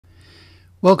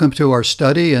Welcome to our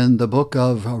study in the book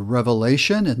of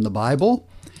Revelation in the Bible.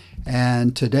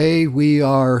 And today we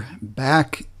are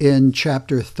back in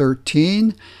chapter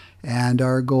 13, and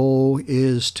our goal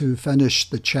is to finish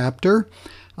the chapter.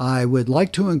 I would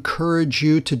like to encourage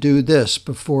you to do this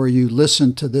before you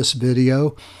listen to this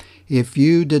video. If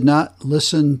you did not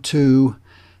listen to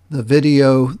the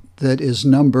video that is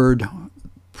numbered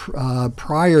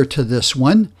prior to this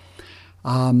one,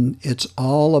 it's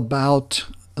all about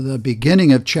the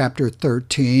beginning of chapter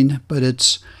 13, but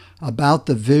it's about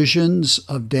the visions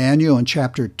of Daniel in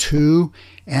chapter 2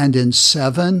 and in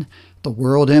 7, the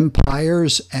world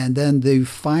empires, and then the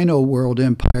final world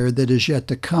empire that is yet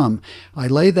to come. I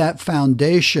lay that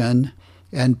foundation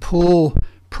and pull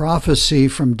prophecy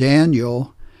from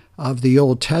Daniel of the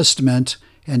Old Testament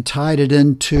and tied it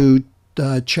into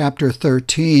chapter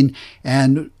 13,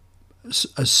 and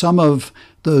some of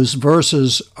those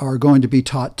verses are going to be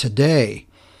taught today.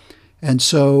 And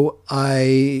so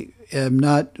I am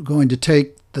not going to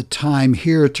take the time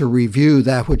here to review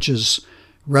that which is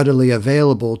readily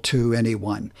available to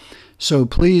anyone. So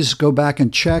please go back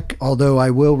and check, although I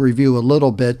will review a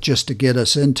little bit just to get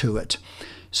us into it.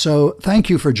 So thank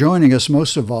you for joining us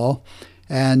most of all.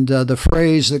 And the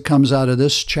phrase that comes out of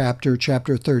this chapter,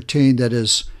 chapter 13, that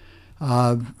is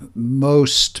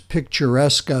most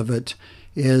picturesque of it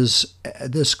is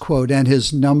this quote, "And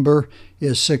his number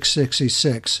is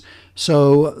 666.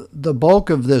 So the bulk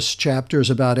of this chapter is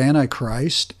about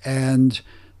Antichrist, and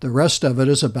the rest of it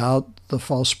is about the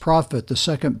false prophet, the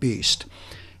second beast.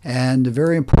 And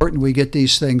very important we get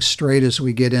these things straight as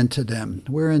we get into them.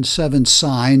 We're in 7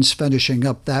 signs, finishing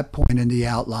up that point in the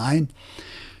outline.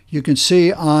 You can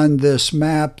see on this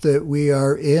map that we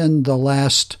are in the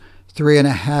last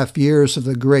 3.5 years of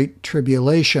the Great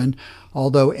Tribulation,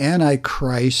 although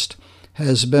Antichrist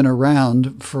has been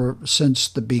around since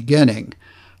the beginning.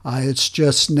 It's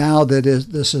just now that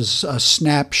this is a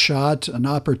snapshot, an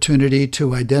opportunity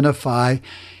to identify.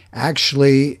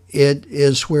 Actually, it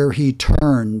is where he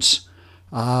turns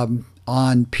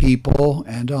on people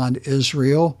and on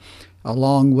Israel,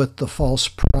 along with the false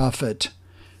prophet.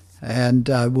 And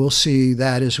we'll see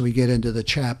that as we get into the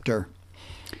chapter.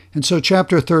 And so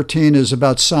chapter 13 is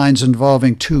about signs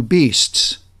involving 2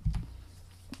 beasts.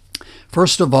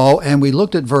 First of all, and we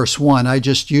looked at verse 1, I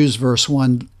just used verse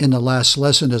 1 in the last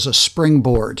lesson as a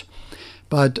springboard,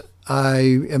 but I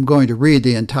am going to read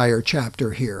the entire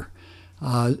chapter here,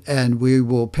 and we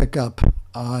will pick up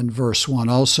on verse 1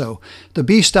 also. The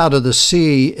beast out of the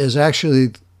sea is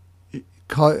actually,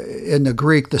 in the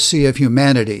Greek, the Sea of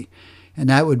Humanity, and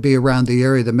that would be around the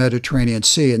area of the Mediterranean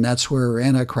Sea, and that's where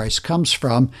Antichrist comes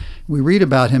from. We read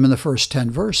about him in the first 10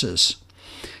 verses.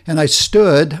 And I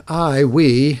stood,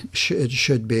 we, it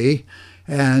should be,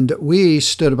 and we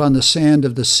stood upon the sand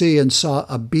of the sea and saw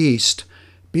a beast.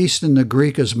 Beast in the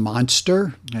Greek is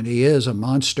monster, and he is a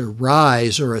monster,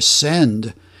 rise or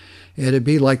ascend. It'd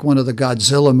be like one of the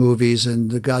Godzilla movies, and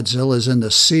the Godzilla's in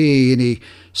the sea, and he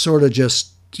sort of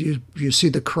just, you see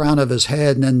the crown of his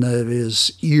head, and then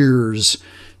his ears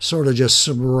sort of just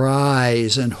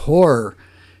rise in horror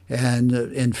and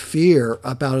in fear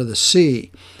up out of the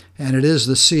sea. And it is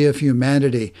the Sea of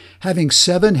Humanity, having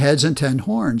 7 heads and 10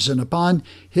 horns, and upon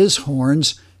his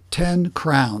horns 10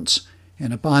 crowns,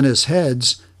 and upon his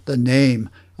heads the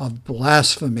name of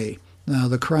blasphemy. Now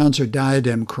the crowns are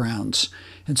diadem crowns.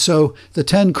 And so the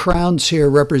 10 crowns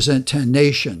here represent 10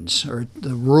 nations, or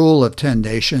the rule of 10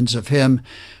 nations of him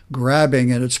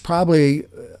grabbing, and it's probably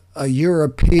a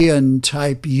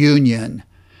European-type union,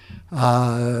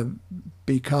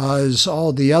 because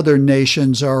all the other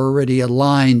nations are already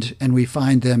aligned, and we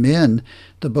find them in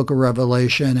the book of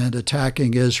Revelation and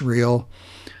attacking Israel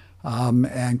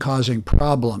and causing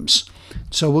problems.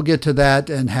 So we'll get to that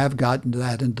and have gotten to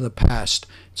that into the past.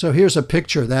 So here's a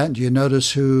picture of that. You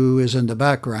notice who is in the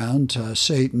background,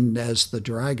 Satan as the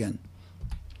dragon.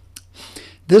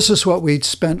 This is what we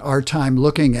spent our time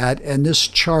looking at, and this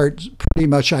chart pretty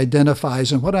much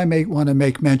identifies, and what I may want to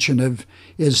make mention of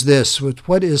is this, with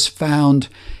what is found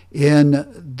in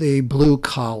the blue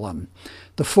column.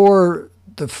 The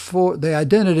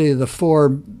identity of the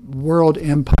 4 world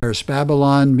empires,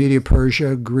 Babylon,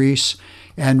 Media-Persia, Greece,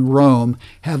 and Rome,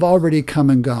 have already come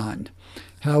and gone.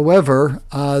 However,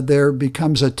 there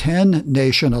becomes a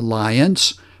 10-nation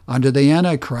alliance under the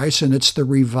Antichrist, and it's the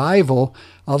revival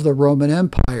of the Roman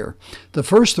Empire. The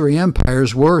first 3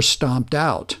 empires were stomped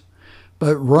out,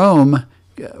 but Rome,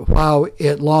 while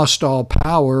it lost all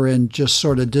power and just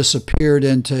sort of disappeared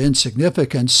into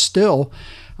insignificance, still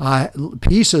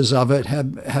pieces of it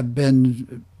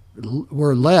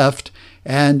were left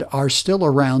and are still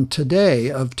around today,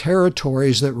 of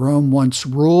territories that Rome once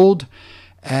ruled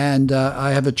And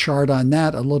I have a chart on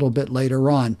that a little bit later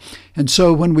on. And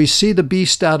so when we see the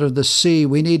beast out of the sea,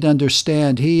 we need to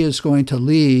understand he is going to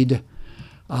lead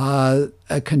a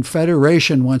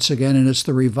confederation once again, and it's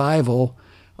the revival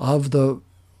of the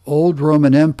old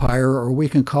Roman Empire, or we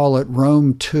can call it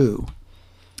Rome II.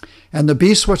 And the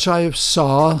beast which I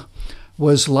saw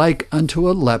was like unto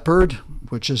a leopard,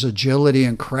 which is agility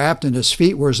and craft, and his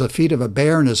feet were as the feet of a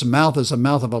bear, and his mouth as the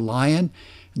mouth of a lion.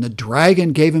 And the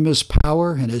dragon gave him his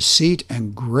power and his seat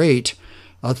and great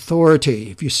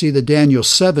authority. If you see the Daniel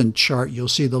 7 chart, you'll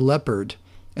see the leopard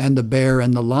and the bear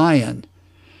and the lion.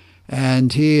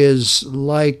 And he is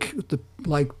like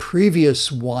previous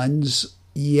ones,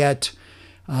 yet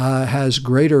has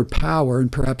greater power and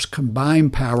perhaps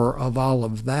combined power of all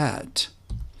of that.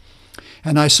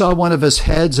 And I saw one of his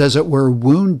heads, as it were,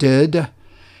 wounded,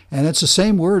 and it's the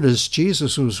same word as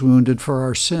Jesus was wounded for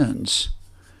our sins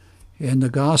in the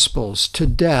Gospels, to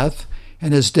death,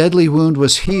 and his deadly wound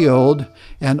was healed,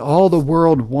 and all the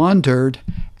world wandered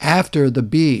after the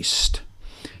beast.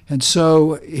 And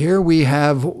so here we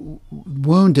have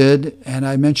wounded, and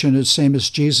I mentioned it's the same as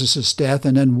Jesus' death,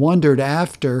 and then wondered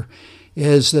after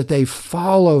is that they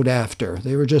followed after.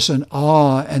 They were just in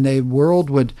awe, and the world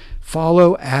would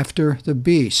follow after the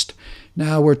beast.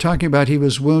 Now we're talking about he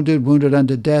was wounded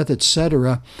unto death,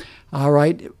 etc. All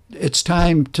right, it's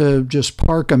time to just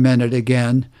park a minute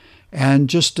again and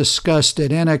just discuss,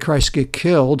 did Antichrist get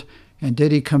killed and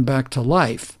did he come back to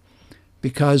life?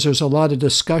 Because there's a lot of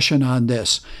discussion on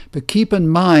this. But keep in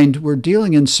mind, we're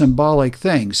dealing in symbolic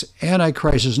things.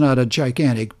 Antichrist is not a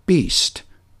gigantic beast.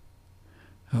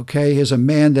 Okay, he's a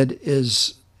man that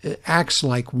acts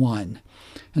like one.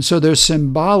 And so there's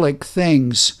symbolic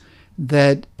things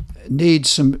that need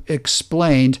some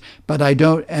explained, but I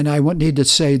don't, and I need to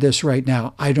say this right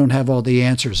now, I don't have all the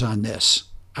answers on this.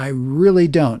 I really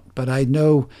don't, but I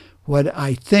know what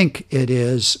I think it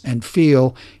is and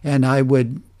feel, and I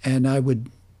would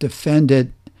defend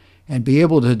it and be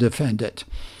able to defend it.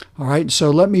 All right,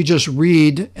 so let me just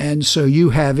read, and so you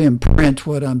have in print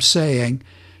what I'm saying,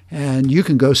 and you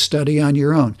can go study on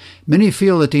your own. Many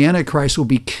feel that the Antichrist will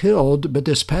be killed, but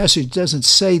this passage doesn't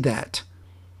say that.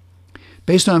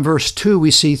 Based on verse 2,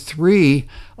 we see 3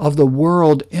 of the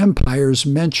world empires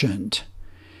mentioned.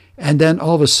 And then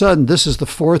all of a sudden, this is the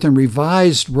 4th and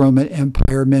revised Roman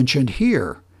Empire mentioned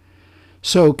here.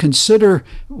 So consider,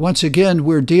 once again,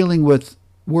 we're dealing with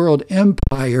world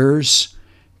empires,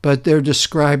 but they're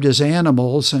described as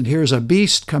animals. And here's a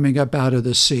beast coming up out of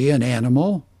the sea, an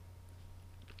animal,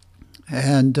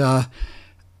 and a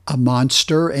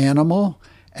monster animal.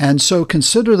 And so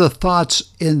consider the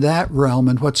thoughts in that realm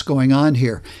and what's going on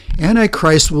here.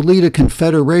 Antichrist will lead a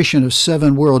confederation of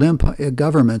 7 world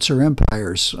governments or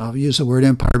empires. I'll use the word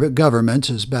empire, but governments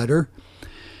is better.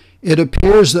 It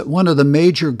appears that one of the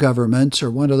major governments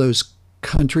or one of those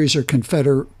countries or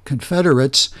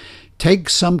confederates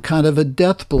takes some kind of a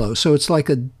death blow. So it's like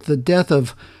the death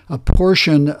of a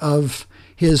portion of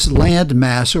his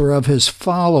landmass or of his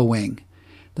following,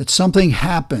 that something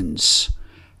happens,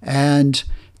 and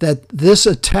that this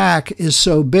attack is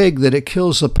so big that it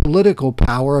kills the political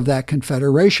power of that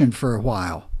confederation for a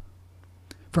while.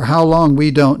 For how long,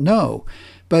 we don't know.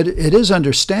 But it is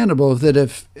understandable that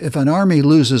if an army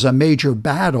loses a major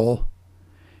battle,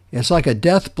 it's like a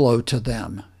death blow to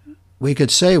them. We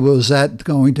could say, well, is that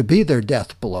going to be their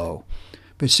death blow?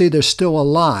 But see, they're still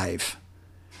alive.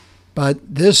 But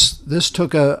this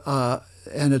took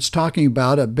and it's talking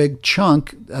about a big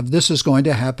chunk of this is going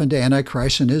to happen to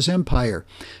Antichrist and his empire.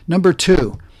 Number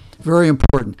 2, very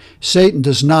important, Satan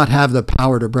does not have the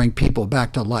power to bring people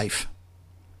back to life.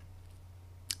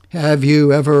 Have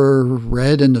you ever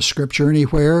read in the scripture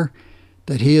anywhere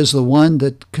that he is the one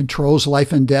that controls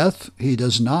life and death? He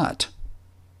does not.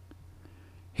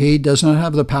 He does not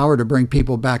have the power to bring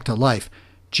people back to life.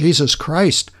 Jesus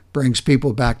Christ brings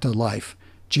people back to life.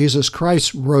 Jesus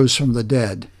Christ rose from the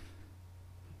dead.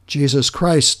 Jesus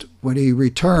Christ, when he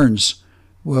returns,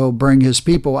 will bring his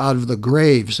people out of the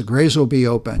graves. The graves will be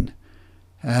open,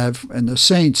 and the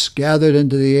saints gathered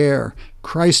into the air.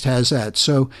 Christ has that.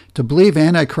 So to believe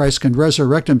Antichrist can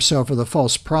resurrect himself or the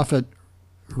false prophet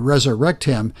resurrect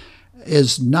him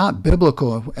is not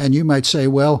biblical. And you might say,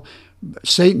 well,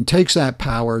 Satan takes that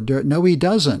power. No, he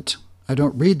doesn't. I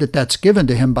don't read that that's given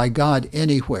to him by God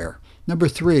anywhere. Number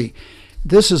 3,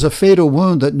 this is a fatal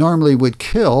wound that normally would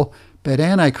kill, but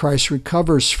Antichrist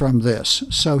recovers from this.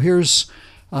 So here's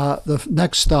the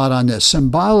next thought on this.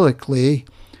 Symbolically,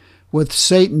 with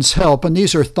Satan's help, and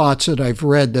these are thoughts that I've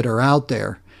read that are out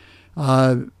there,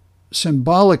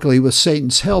 symbolically, with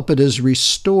Satan's help, it is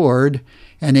restored,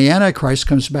 and the Antichrist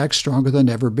comes back stronger than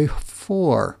ever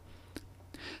before.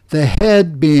 the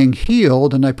head being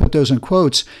healed, and I put those in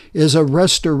quotes, is a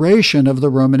restoration of the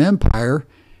Roman Empire.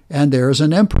 And there's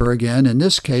an emperor again, in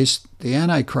this case, the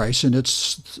Antichrist, and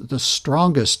it's the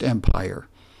strongest empire.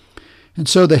 And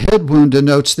so the head wound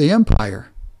denotes the empire,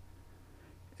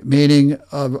 meaning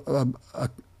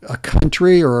a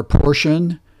country or a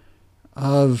portion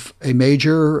of a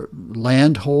major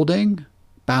land holding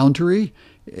boundary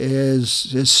is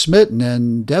smitten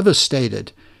and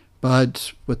devastated.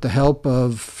 But with the help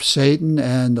of Satan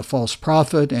and the false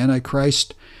prophet,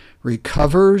 Antichrist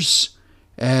recovers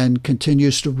and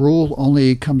continues to rule,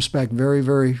 only comes back very,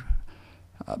 very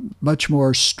much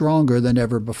more stronger than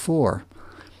ever before.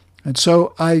 And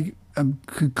so I am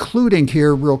concluding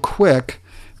here real quick,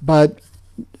 but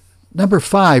number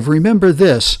 5, remember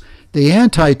this, the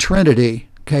anti-Trinity,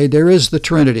 okay, there is the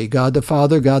Trinity, God the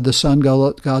Father, God the Son,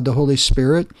 God the Holy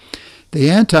Spirit. The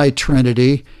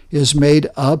anti-Trinity is made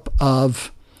up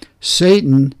of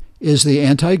Satan is the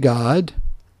anti-God,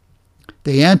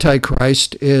 the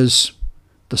Antichrist is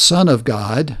the Son of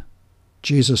God,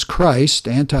 Jesus Christ,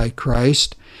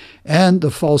 Antichrist, and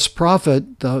the false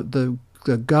prophet, the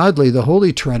godly, the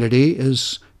Holy Trinity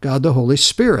is God the Holy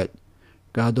Spirit,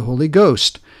 God the Holy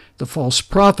Ghost. The false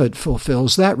prophet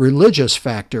fulfills that religious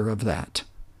factor of that.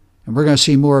 And we're going to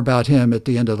see more about him at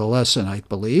the end of the lesson, I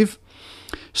believe.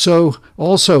 So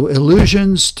also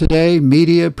illusions today,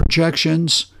 media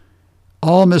projections,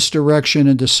 all misdirection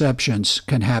and deceptions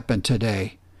can happen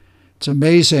today. It's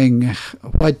amazing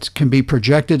what can be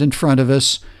projected in front of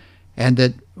us and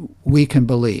that we can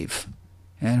believe.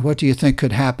 And what do you think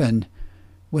could happen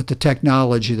with the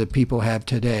technology that people have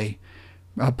today?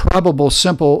 A probable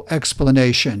simple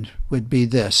explanation would be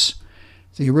this.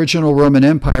 The original Roman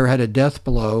Empire had a death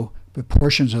blow, but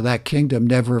portions of that kingdom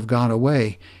never have gone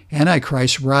away.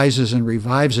 Antichrist rises and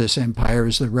revives this empire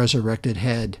as the resurrected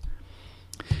head.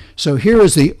 So here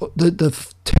is the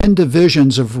 10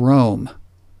 divisions of Rome.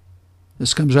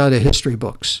 This comes out of history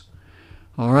books.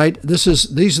 All right,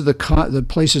 these are the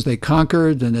places they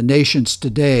conquered and the nations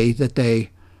today that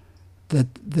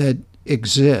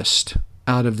exist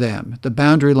out of them. The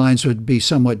boundary lines would be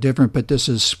somewhat different, but this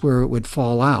is where it would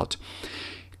fall out.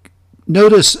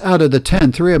 Notice out of the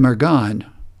 10, 3 of them are gone.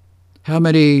 How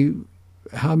many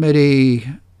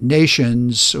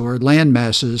nations or land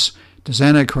masses does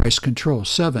Antichrist control?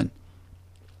 7.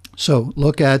 So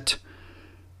look at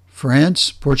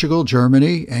France, Portugal,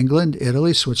 Germany, England,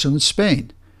 Italy, Switzerland,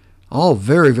 Spain. All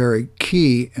very, very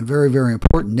key and very, very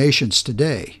important nations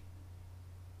today.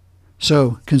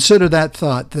 So consider that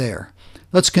thought there.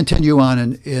 Let's continue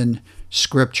on in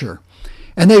Scripture.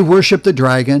 And they worship the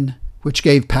dragon, which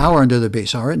gave power unto the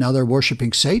beast. All right, now they're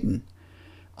worshiping Satan.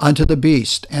 Unto the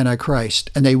beast,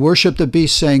 Antichrist. And they worship the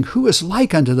beast, saying, who is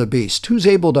like unto the beast? Who's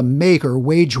able to make or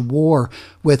wage war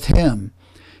with him?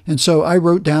 And so I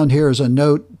wrote down here as a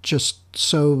note, just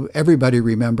so everybody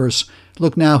remembers,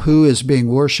 look now who is being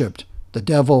worshipped, the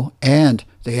devil and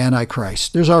the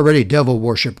Antichrist. There's already devil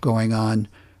worship going on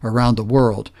around the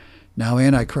world. Now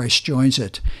Antichrist joins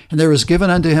it. And there was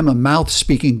given unto him a mouth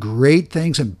speaking great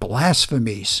things and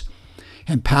blasphemies.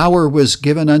 And power was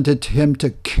given unto him to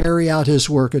carry out his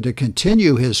work, or to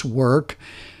continue his work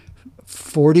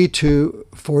 42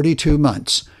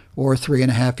 months, or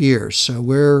 3.5 years. So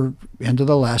we're into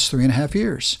the last 3.5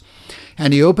 years.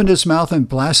 And he opened his mouth in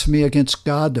blasphemy against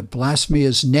God, to blaspheme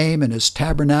his name and his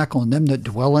tabernacle and them that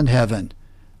dwell in heaven.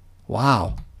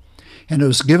 Wow. And it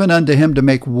was given unto him to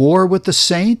make war with the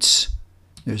saints.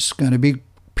 There's going to be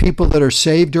people that are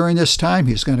saved during this time.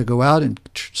 He's going to go out and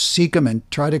seek them and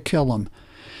try to kill them,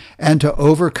 and to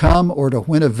overcome or to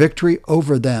win a victory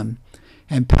over them.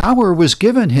 And power was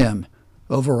given him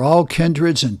over all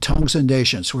kindreds and tongues and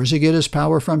nations. Where does he get his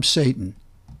power from? Satan.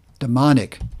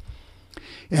 Demonic.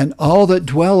 And all that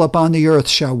dwell upon the earth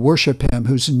shall worship him,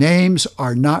 whose names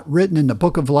are not written in the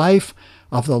book of life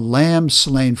of the Lamb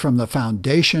slain from the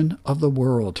foundation of the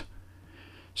world.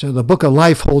 So the book of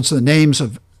life holds the names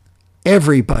of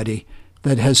everybody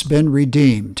that has been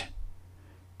redeemed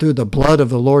through the blood of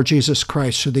the Lord Jesus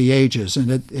Christ through the ages. And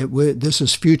this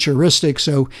is futuristic,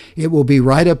 so it will be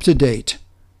right up to date.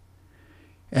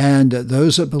 And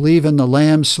those that believe in the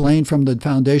Lamb slain from the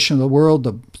foundation of the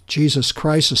world, Jesus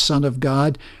Christ, the Son of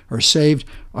God, are saved.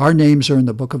 Our names are in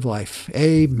the book of life.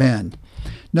 Amen.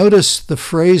 Notice the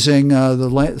phrasing,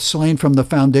 the slain from the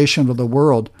foundation of the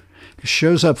world. It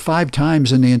shows up 5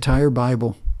 times in the entire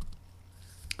Bible.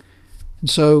 And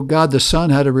so God the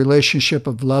Son had a relationship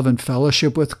of love and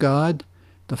fellowship with God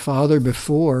the Father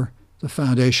before the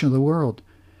foundation of the world.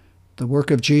 The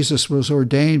work of Jesus was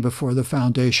ordained before the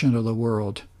foundation of the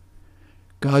world.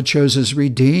 God chose us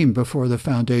redeemed before the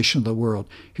foundation of the world.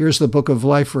 Here's the Book of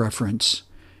Life reference.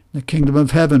 The kingdom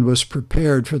of heaven was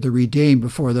prepared for the redeemed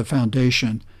before the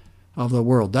foundation of the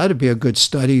world. That'd be a good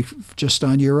study just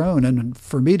on your own and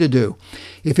for me to do.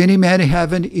 If any man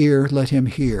have an ear, let him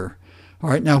hear. All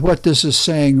right, now what this is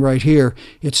saying right here,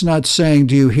 it's not saying,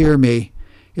 do you hear me?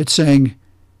 It's saying,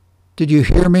 did you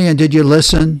hear me and did you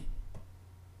listen?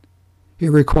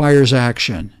 It requires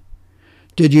action.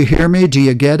 Did you hear me? Do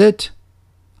you get it?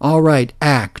 All right,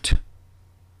 act.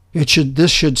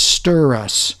 This should stir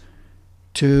us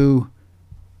to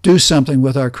do something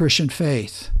with our Christian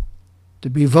faith, to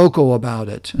be vocal about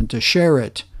it and to share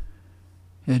it.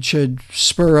 It should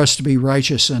spur us to be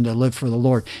righteous and to live for the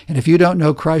Lord. And if you don't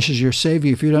know Christ as your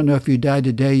Savior, if you don't know if you died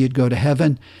today you'd go to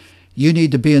heaven, you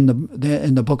need to be in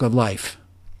the book of life,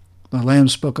 the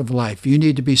Lamb's book of life. You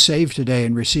need to be saved today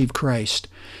and receive Christ.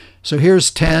 So here's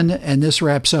 10, and this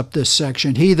wraps up this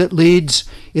section. He that leads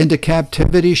into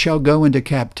captivity shall go into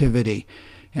captivity.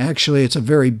 Actually, it's a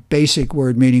very basic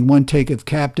word, meaning one taketh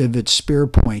captive at spear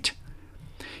point.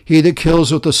 He that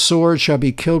kills with the sword shall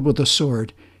be killed with the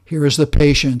sword. Here is the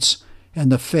patience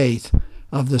and the faith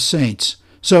of the saints.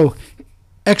 So,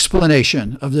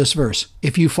 explanation of this verse.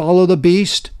 If you follow the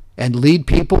beast and lead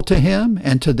people to him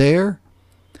and to there,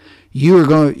 you are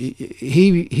going.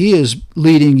 He is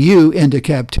leading you into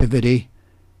captivity,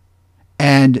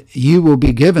 and you will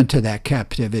be given to that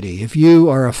captivity. If you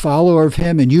are a follower of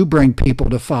him and you bring people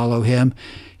to follow him,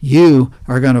 you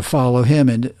are going to follow him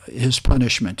in his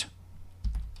punishment.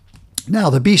 Now,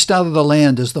 the beast out of the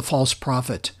land is the false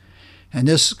prophet. And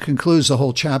this concludes the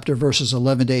whole chapter, verses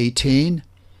 11 to 18.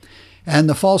 And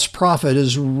the false prophet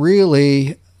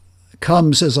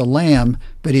comes as a lamb,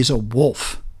 but he's a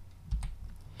wolf.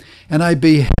 And I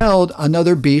beheld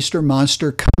another beast or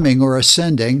monster coming or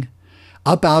ascending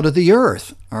up out of the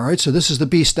earth. All right, so this is the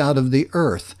beast out of the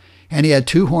earth. And he had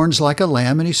 2 horns like a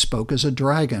lamb, and he spoke as a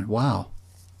dragon. Wow.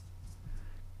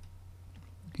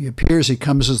 He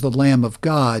comes as the Lamb of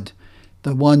God,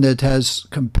 the one that has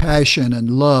compassion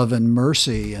and love and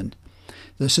mercy. And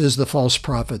this is the false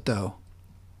prophet, though.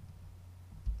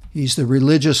 He's the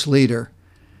religious leader.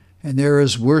 And there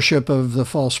is worship of the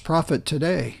false prophet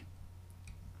today.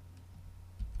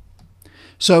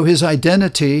 So his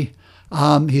identity,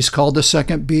 he's called the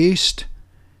second beast.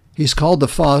 He's called the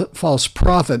false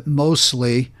prophet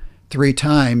mostly 3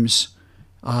 times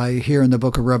here in the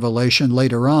book of Revelation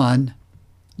later on.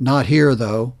 Not here,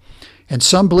 though. And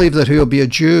some believe that he'll be a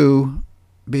Jew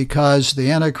because the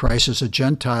Antichrist is a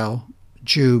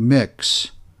Gentile-Jew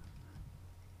mix.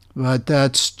 But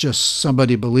that's just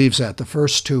somebody believes that. The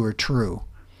first 2 are true.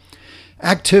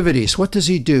 Activities. What does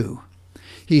he do?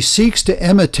 He seeks to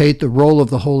imitate the role of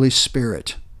the Holy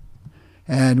Spirit.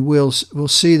 And we'll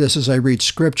see this as I read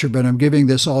Scripture, but I'm giving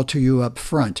this all to you up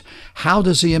front. How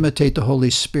does he imitate the Holy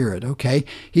Spirit? Okay,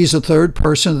 he's the third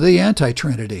person of the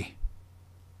anti-Trinity.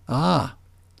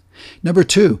 Number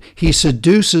 2, he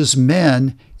seduces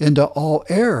men into all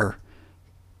error.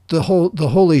 The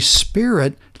Holy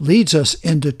Spirit leads us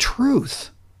into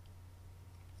truth.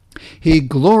 He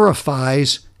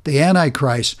glorifies the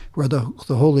Antichrist, where the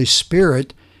Holy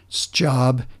Spirit's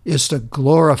job is to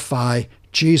glorify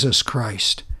Jesus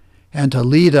Christ and to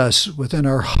lead us within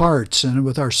our hearts and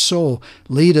with our soul,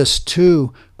 lead us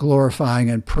to glorifying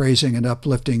and praising and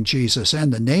uplifting Jesus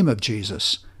and the name of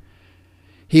Jesus.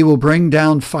 He will bring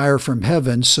down fire from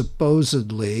heaven,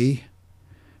 supposedly,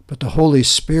 but the Holy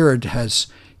Spirit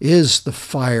is the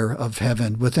fire of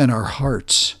heaven within our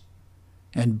hearts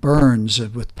and burns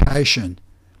with passion.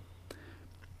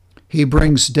 He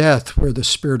brings death where the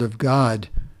Spirit of God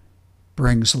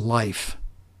brings life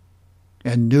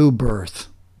and new birth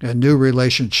and new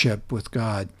relationship with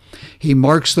God. He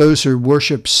marks those who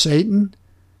worship Satan,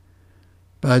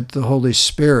 but the Holy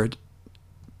Spirit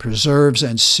preserves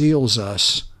and seals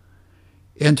us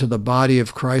into the body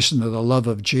of Christ, into the love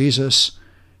of Jesus,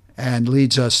 and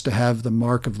leads us to have the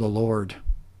mark of the Lord.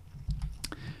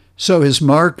 So his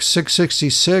mark,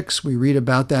 666, we read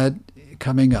about that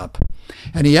coming up.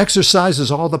 And he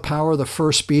exercises all the power of the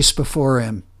first beast before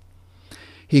him.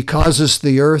 He causes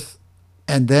the earth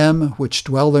and them which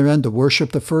dwell therein to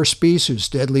worship the first beast, whose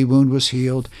deadly wound was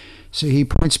healed. See, he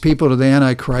points people to the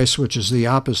Antichrist, which is the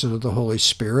opposite of the Holy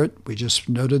Spirit. We just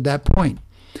noted that point.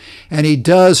 And he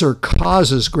does or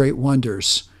causes great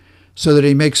wonders, so that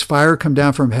he makes fire come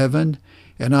down from heaven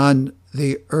and on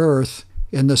the earth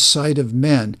in the sight of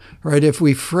men. Right? If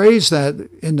we phrase that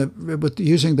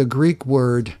using the Greek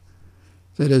word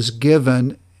that is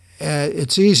given,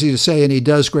 it's easy to say, and he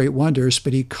does great wonders,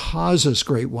 but he causes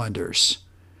great wonders.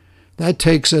 That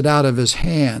takes it out of his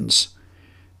hands.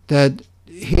 That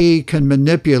he can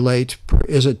manipulate.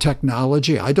 Is it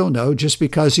technology? I don't know. Just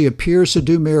because he appears to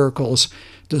do miracles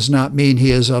does not mean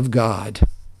he is of God.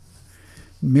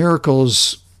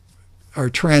 Miracles are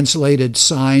translated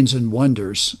signs and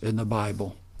wonders in the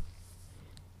Bible.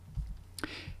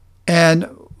 And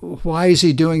why is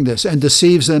he doing this? And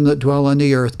deceives them that dwell on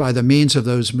the earth by the means of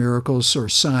those miracles or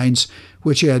signs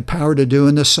which he had power to do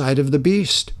in the sight of the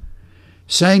beast,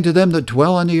 saying to them that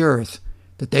dwell on the earth,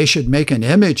 that they should make an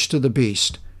image to the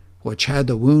beast, which had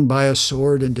the wound by a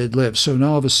sword and did live. So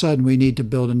now all of a sudden we need to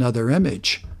build another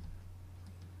image.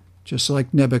 Just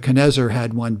like Nebuchadnezzar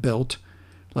had one built,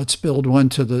 let's build one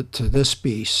to this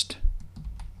beast.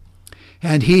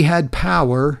 And he had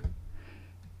power,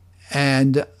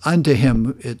 and unto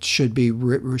him, it should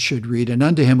read, and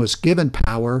unto him was given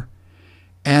power,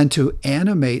 and to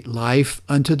animate life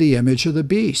unto the image of the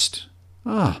beast.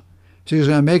 So he's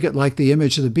going to make it like the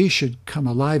image of the beast should come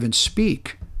alive and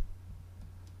speak.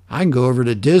 I can go over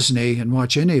to Disney and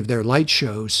watch any of their light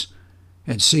shows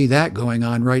and see that going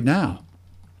on right now.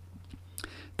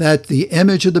 That the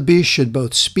image of the beast should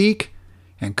both speak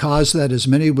and cause that as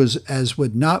many as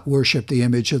would not worship the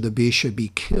image of the beast should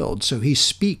be killed. So he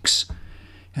speaks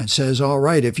and says, all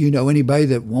right, if you know anybody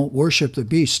that won't worship the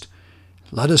beast,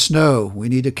 let us know. We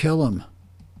need to kill him.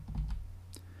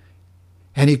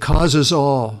 And he causes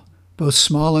all, both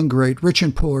small and great, rich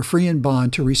and poor, free and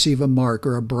bond, to receive a mark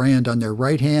or a brand on their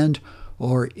right hand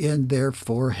or in their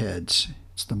foreheads.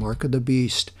 It's the mark of the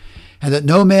beast. And that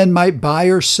no man might buy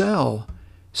or sell,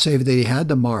 save that he had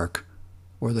the mark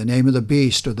or the name of the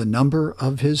beast or the number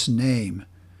of his name.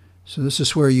 So this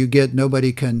is where you get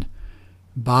nobody can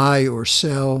buy or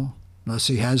sell unless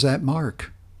he has that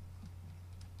mark.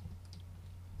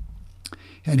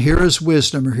 And here is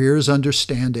wisdom, or here is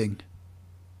understanding.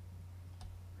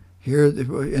 Here,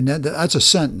 and that's a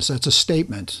sentence, that's a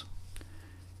statement.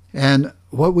 And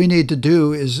what we need to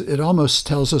do is, it almost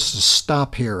tells us to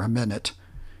stop here a minute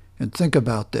and think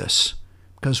about this,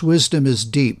 because wisdom is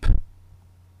deep.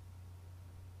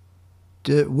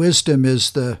 Wisdom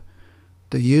is the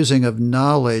using of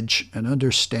knowledge and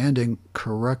understanding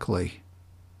correctly.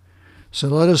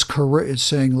 So it's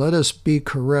saying, let us be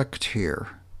correct here.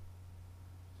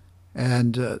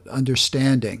 And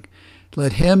understanding.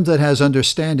 Let him that has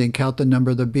understanding count the number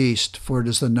of the beast, for it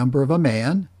is the number of a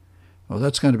man. Well,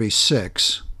 that's going to be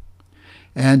 6.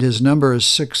 And his number is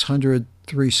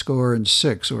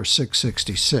 666, or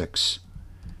 666.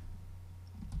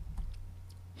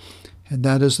 And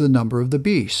that is the number of the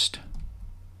beast.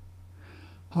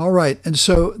 All right, and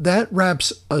so that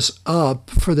wraps us up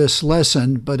for this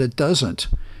lesson, but it doesn't,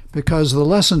 because the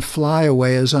lesson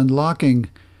flyaway is unlocking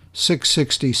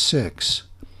 666.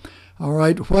 All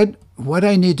right, what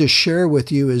I need to share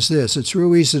with you is this. It's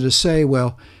real easy to say,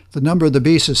 well, the number of the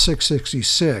beast is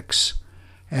 666,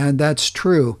 and that's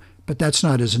true, but that's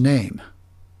not his name.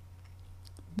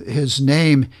 His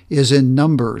name is in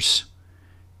numbers.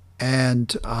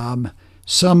 And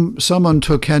someone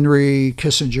took Henry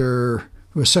Kissinger,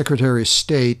 who was Secretary of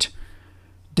State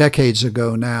decades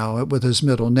ago now, with his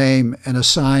middle name, and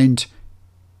assigned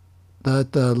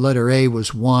that the letter A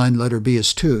was 1, letter B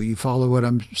is 2. You follow what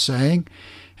I'm saying?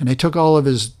 And they took all of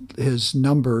his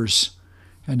numbers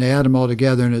and they add them all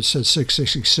together, and it said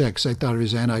 666. They thought it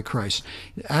was Antichrist.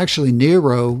 Actually,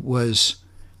 Nero was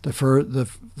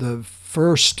the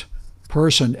first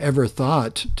person ever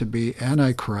thought to be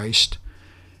Antichrist,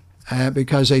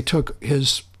 because they took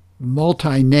his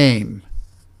multi-name,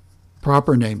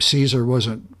 proper name. Caesar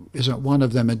isn't one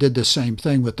of them, and did the same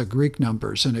thing with the Greek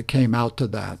numbers, and it came out to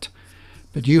that.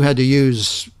 But you had to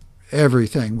use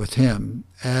everything with him,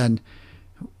 and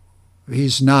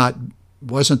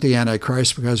wasn't the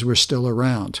Antichrist, because we're still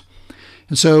around.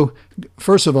 And so,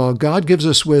 first of all, God gives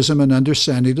us wisdom and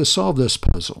understanding to solve this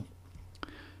puzzle.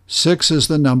 6 is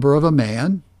the number of a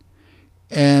man,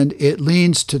 and it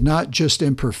leans to not just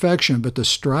imperfection, but the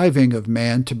striving of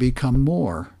man to become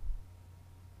more.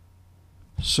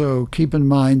 So keep in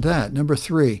mind that. Number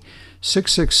 3,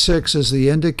 666 is the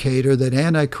indicator that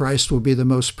Antichrist will be the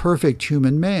most perfect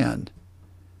human man.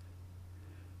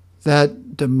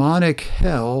 That demonic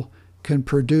hell can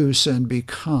produce and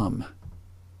become.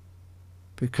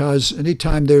 Because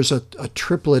anytime there's a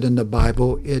triplet in the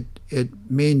Bible, it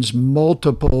means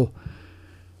multiple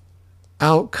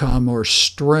outcome or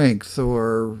strength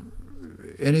or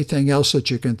anything else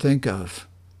that you can think of.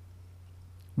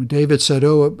 When David said,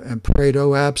 and prayed,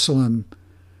 "Oh, Absalom,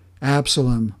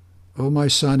 Absalom, oh, my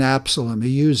son Absalom," he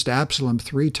used Absalom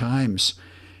 3 times.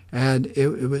 And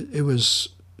it was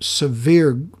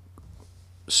severe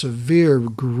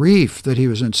grief that he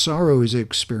was in, sorrow he was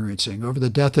experiencing over the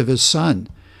death of his son.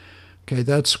 Okay,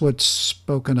 that's what's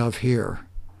spoken of here.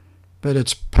 But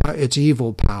it's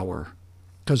evil power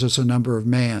because it's a number of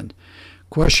man.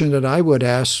 Question that I would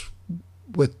ask,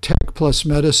 with tech plus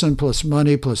medicine plus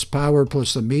money plus power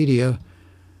plus the media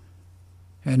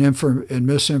and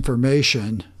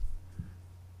misinformation,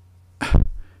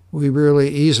 we really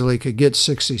easily could get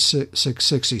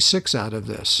 666 out of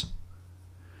this.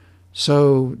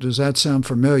 So does that sound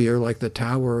familiar, like the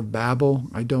Tower of Babel?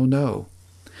 I don't know.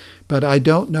 But I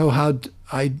don't know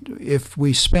if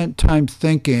we spent time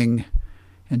thinking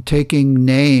and taking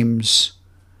names,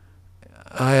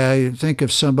 I think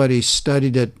if somebody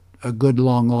studied it a good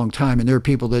long time, and there are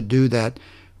people that do that,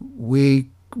 we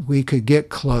could get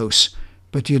close.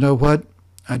 But you know what?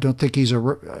 I don't think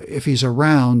if he's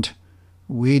around,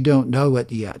 we don't know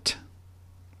it yet.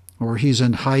 Or he's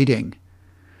in hiding.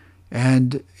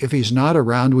 And if he's not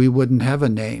around, we wouldn't have a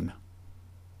name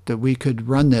that we could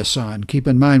run this on. Keep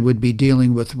in mind, we'd be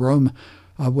dealing with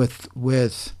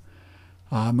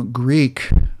Greek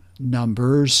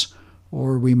numbers,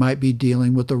 or we might be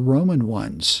dealing with the Roman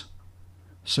ones.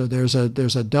 So there's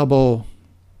a double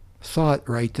thought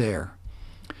right there.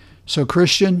 So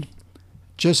Christian,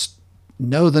 just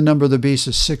know the number of the beast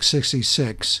is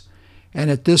 666. And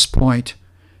at this point,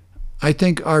 I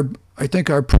think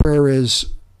our prayer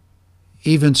is,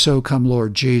 even so come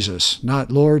Lord Jesus.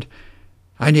 Not, Lord,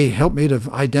 help me to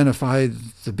identify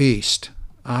the beast.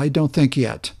 I don't think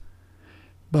yet.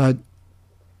 But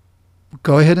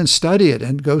go ahead and study it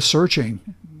and go searching.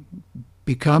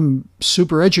 Become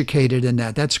super educated in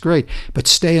that. That's great. But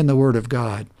stay in the Word of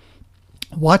God.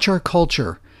 Watch our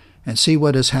culture and see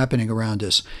what is happening around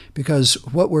us. Because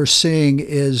what we're seeing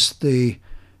is the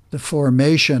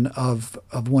formation of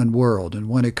one world and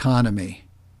one economy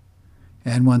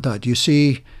and one thought. Do you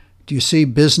see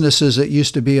businesses that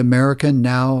used to be American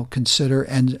now consider,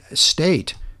 and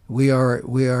state? We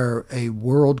are a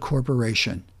world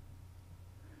corporation.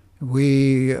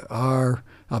 We are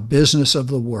a business of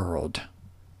the world.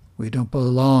 We don't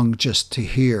belong just to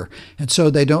here. And so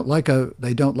they don't like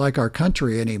our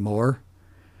country anymore,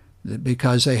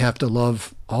 because they have to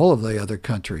love all of the other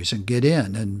countries and get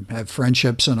in and have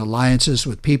friendships and alliances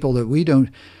with people that we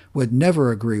would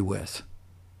never agree with.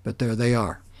 But there they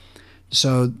are.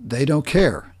 So they don't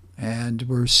care. And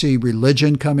we see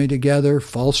religion coming together,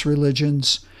 false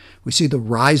religions. We see the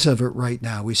rise of it right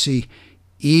now. We see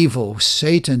evil,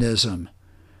 Satanism,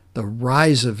 the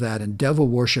rise of that, and devil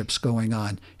worship's going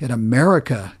on. In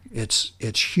America, it's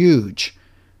huge.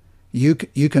 You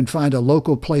can find a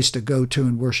local place to go to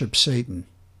and worship Satan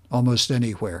almost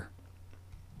anywhere.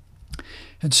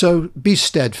 And so be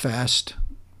steadfast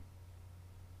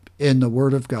in the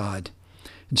Word of God.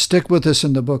 And stick with us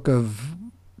in the book of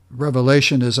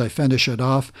Revelation as I finish it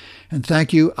off. And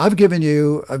thank you. I've given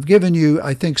you,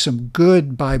 I think, some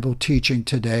good Bible teaching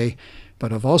today,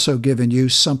 but I've also given you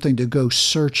something to go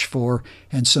search for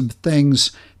and some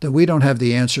things that we don't have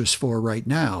the answers for right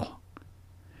now.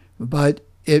 But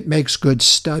it makes good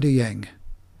studying.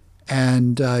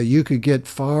 And you could get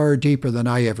far deeper than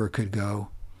I ever could go.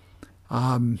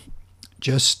 If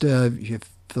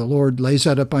the Lord lays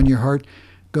that up on your heart,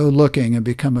 go looking and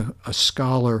become a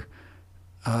scholar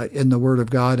in the Word of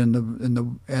God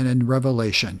and in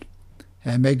Revelation.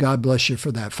 And may God bless you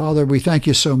for that. Father, we thank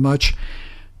you so much.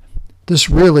 This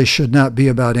really should not be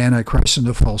about Antichrist and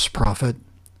the false prophet.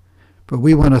 But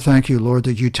we want to thank you, Lord,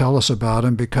 that you tell us about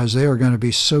them, because they are going to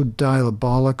be so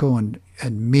diabolical and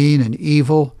mean and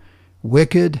evil,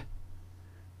 wicked.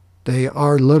 They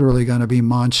are literally going to be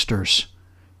monsters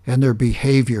in their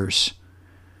behaviors,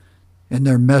 in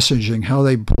their messaging, how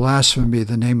they blaspheme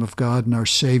the name of God and our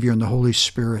Savior and the Holy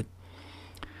Spirit.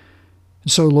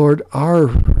 And so, Lord, our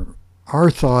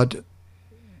thought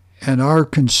and our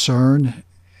concern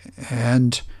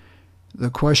and the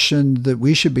question that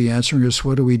we should be answering is,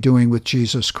 what are we doing with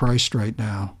Jesus Christ right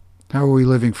now? How are we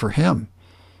living for Him?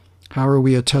 How are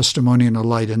we a testimony and a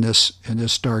light in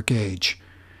this dark age?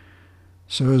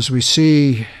 So as we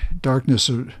see darkness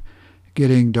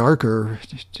getting darker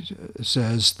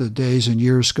as the days and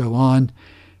years go on,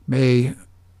 may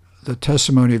the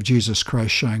testimony of Jesus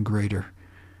Christ shine greater.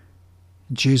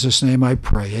 In Jesus' name I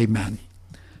pray. Amen.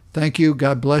 Thank you.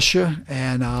 God bless you.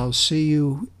 And I'll see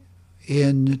you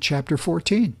in chapter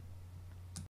 14.